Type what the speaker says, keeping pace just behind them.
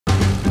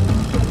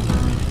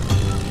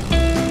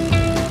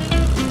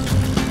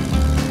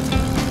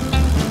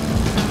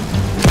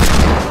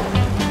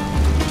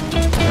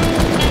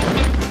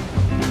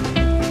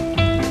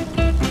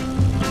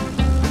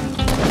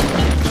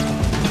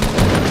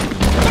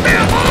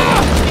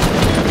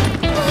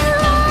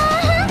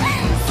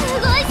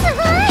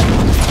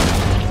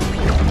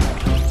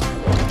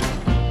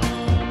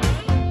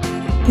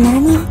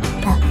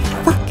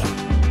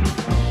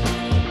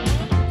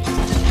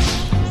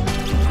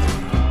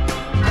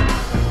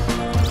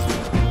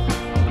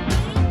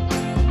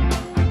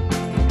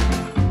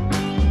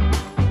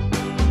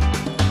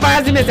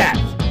始めた。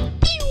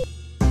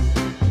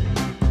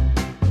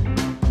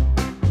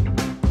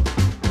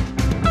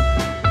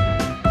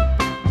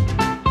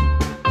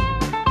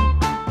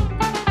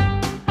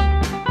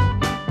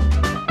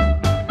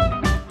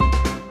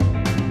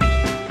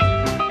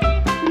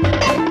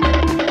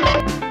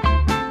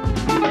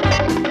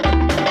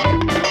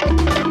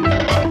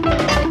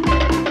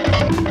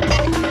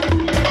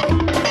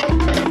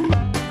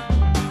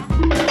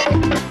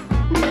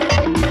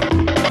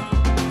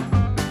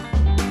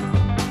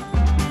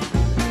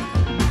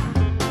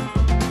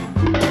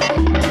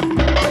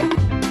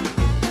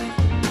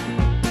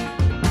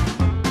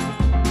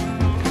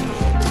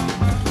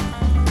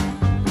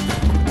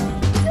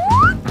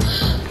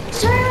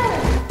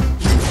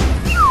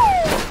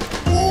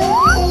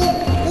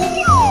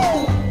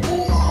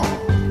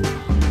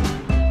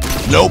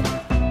Nope.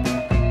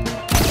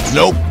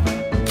 Nope.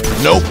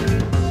 Nope.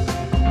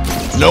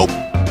 Nope.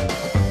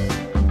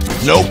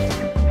 Nope.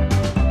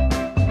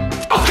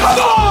 Oh, come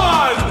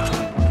on!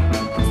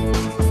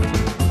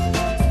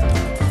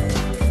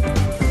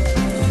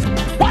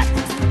 What?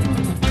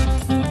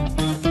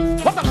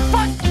 What the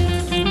fuck?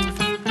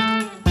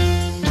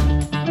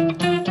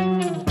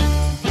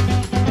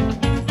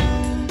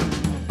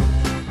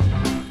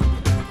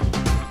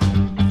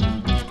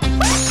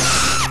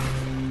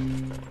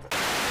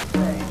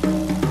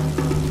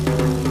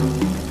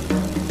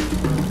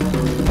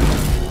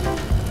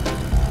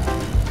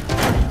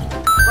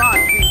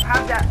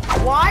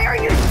 Why are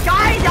you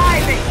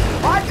skydiving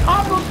on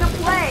top of the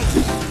plane?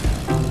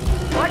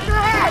 What the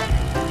heck?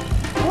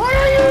 What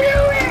are you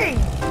doing?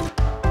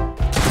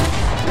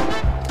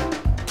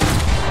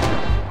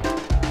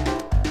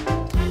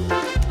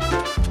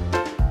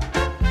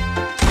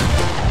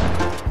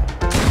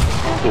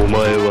 お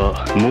前は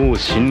もう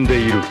死んで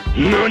いる。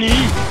何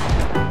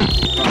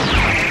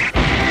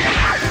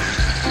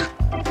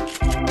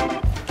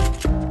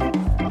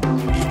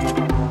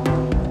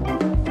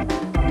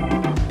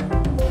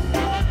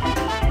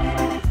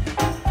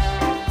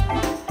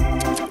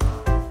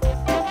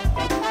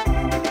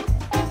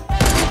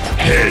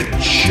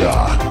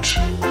Headshot.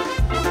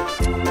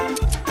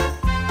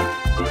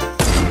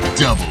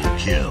 Double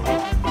kill.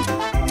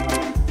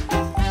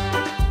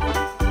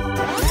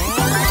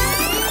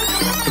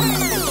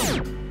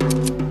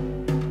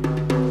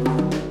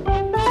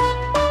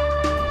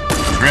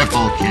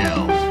 Triple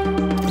kill.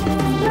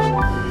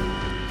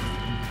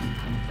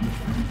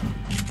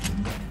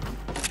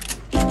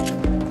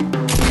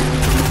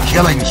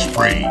 Killing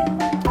spree.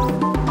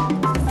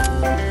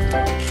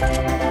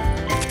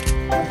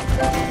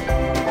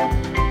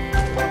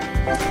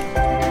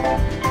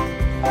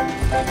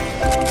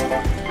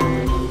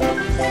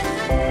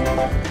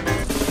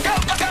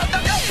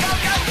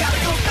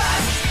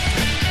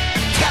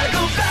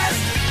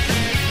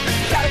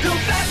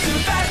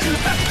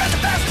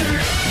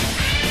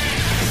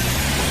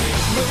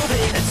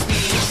 Moving at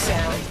speed of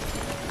sound.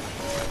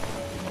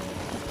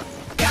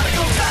 Gotta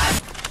go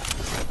fast.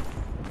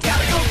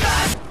 Gotta go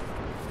fast.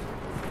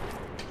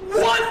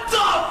 What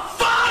the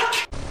fuck?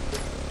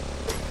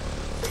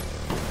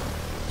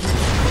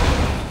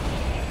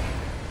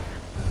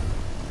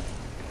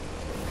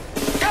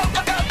 Go,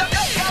 go, go, go,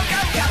 go, go, go.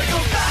 Gotta go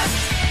fast.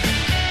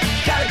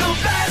 Gotta go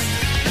fast.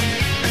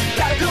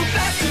 Gotta go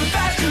faster,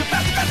 faster,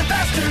 faster, faster,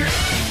 faster.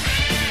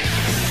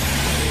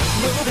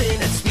 Moving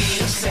at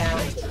speed of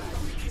sound.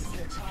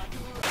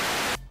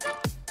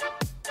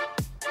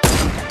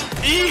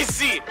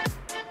 Easy!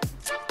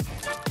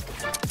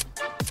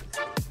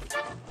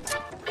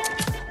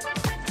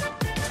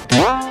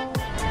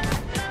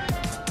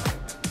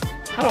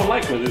 I don't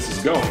like where this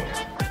is going.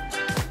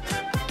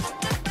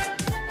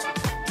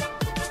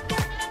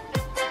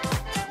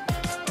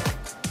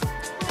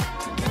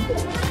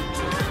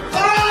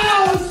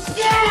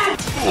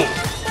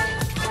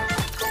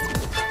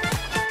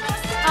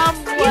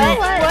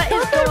 What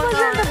is going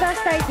on? The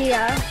best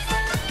idea.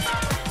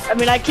 I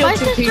mean, I killed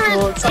two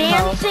people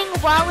somehow. Dancing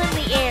while in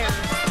the air.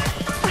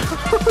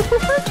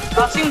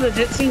 That seems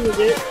legit, seems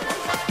legit.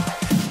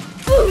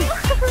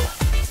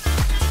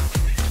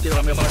 Tiro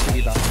cambio para la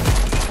chiquita.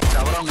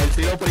 Cabrón, el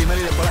tiro primero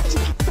y después la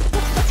chiquita.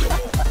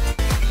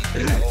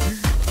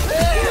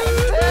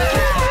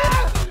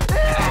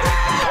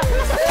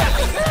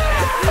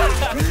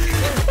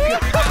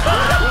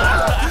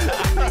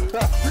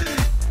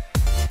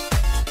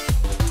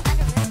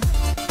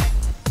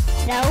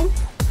 No.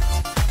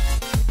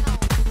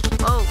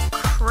 Oh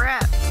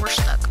crap, we're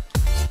stuck.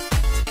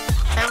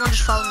 Everyone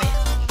just follow me.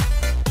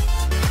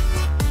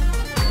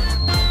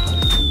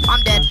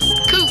 I'm dead.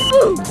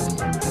 Cool.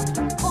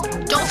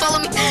 Don't follow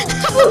me.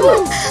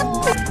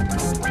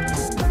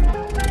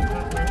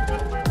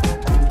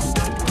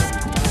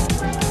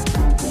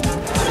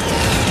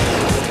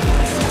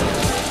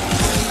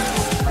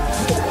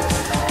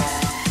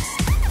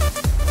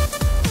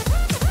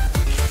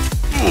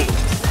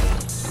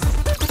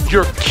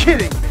 You're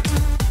kidding me!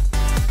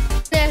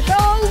 This,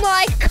 oh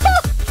my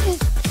god!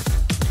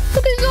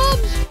 Look at his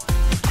arms!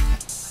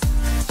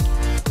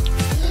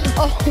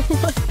 Oh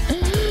my...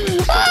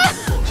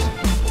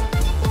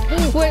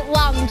 Wait,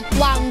 land.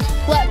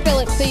 Let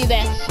Philip see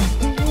this.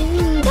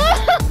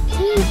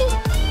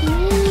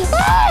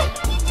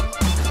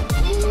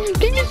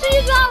 Can you see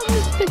his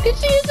hands? Can you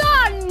see his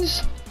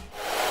hands?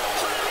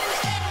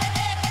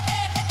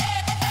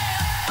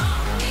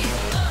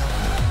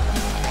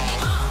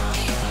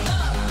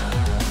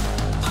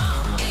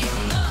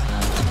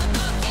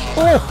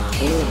 Where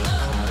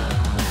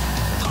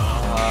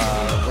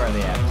are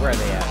they at? Where are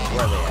they at?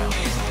 Where are they at?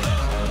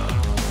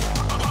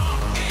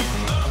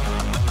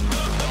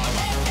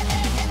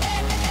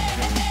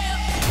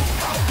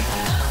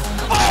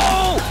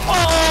 Oh!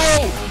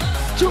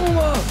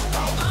 Juma!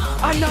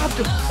 I knocked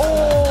him!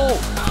 Oh!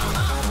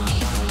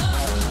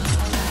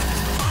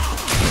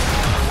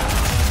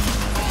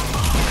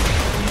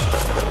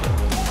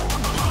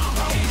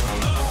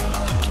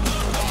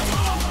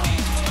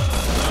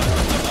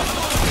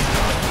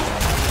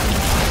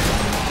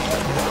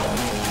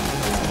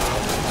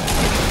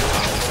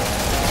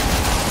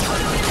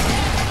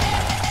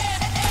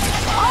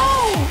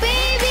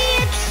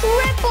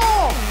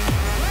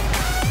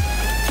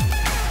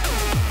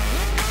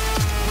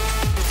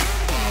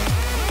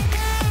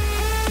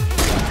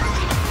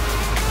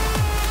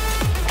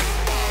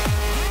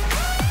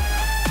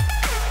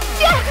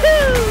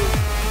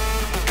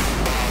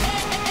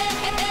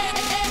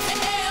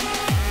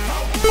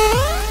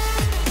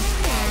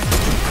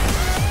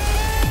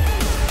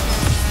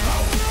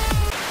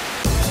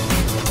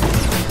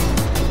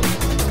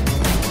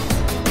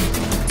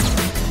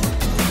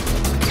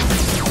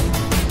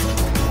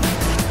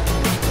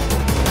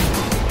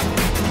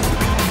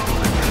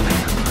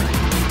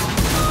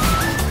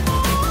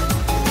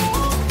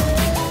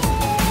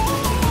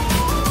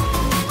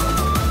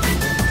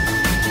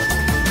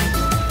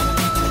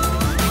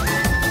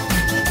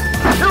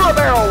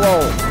 Barrel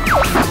roll!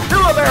 Do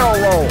a barrel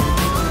roll!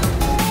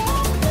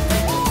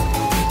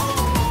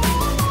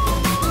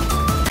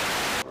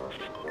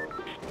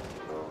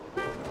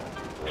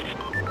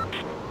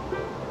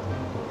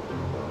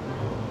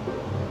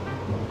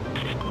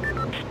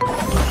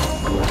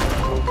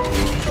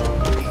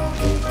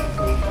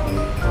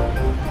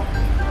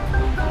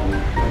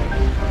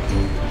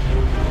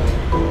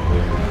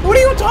 What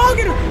are you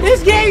talking about?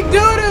 This game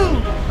doo-doo!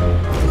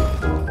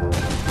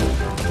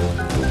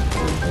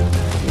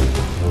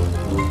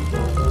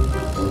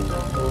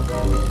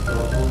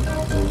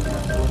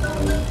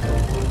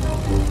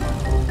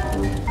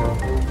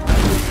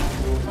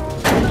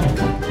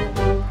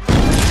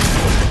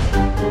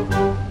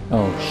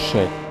 Oh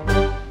shit.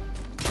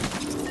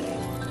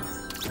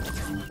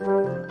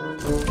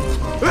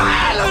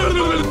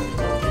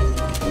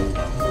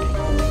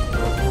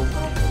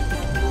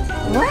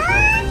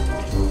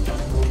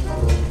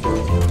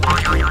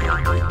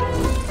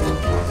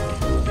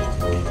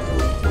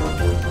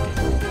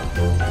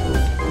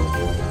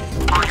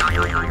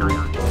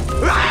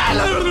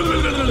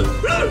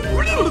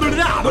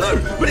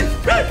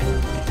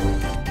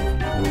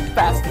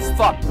 Fast as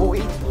fuck, boy.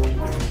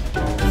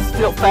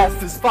 Still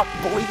fast as fuck,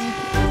 boy.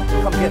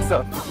 Come get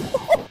some.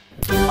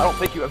 I don't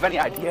think you have any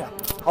idea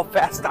how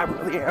fast I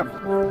really am.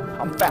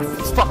 I'm fast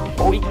as fuck,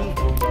 boy.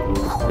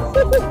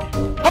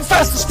 I'm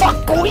fast as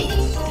fuck, boy.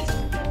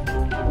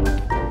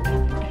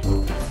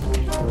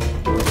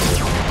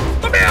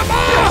 Come here,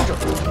 mom!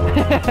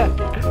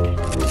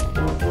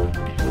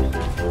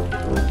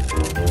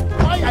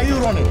 Why are you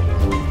running?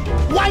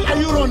 Why are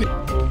you running?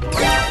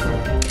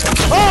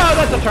 Oh,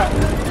 that's a trap.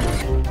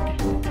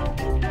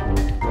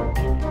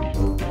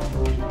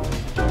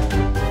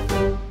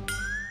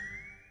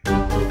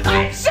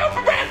 I'm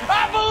Superman! I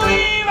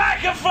believe I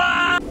can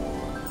fly!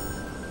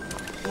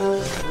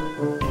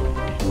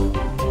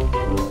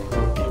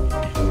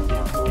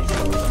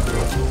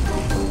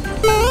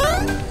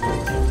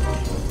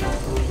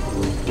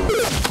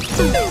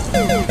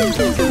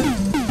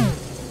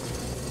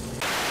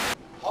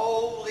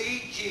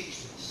 Holy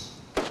Jesus.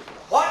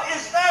 What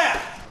is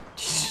that?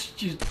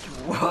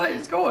 What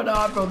is going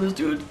on, bro? This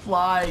dude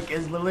flying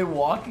is literally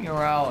walking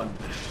around.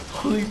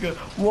 Holy god.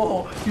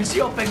 Whoa. You see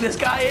how big this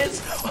guy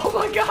is? Oh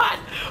my god.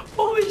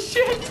 Holy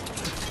shit.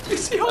 You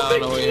see how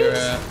big he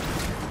is?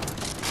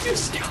 You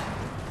see how...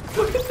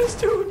 Look at this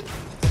dude.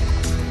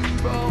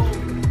 Bro.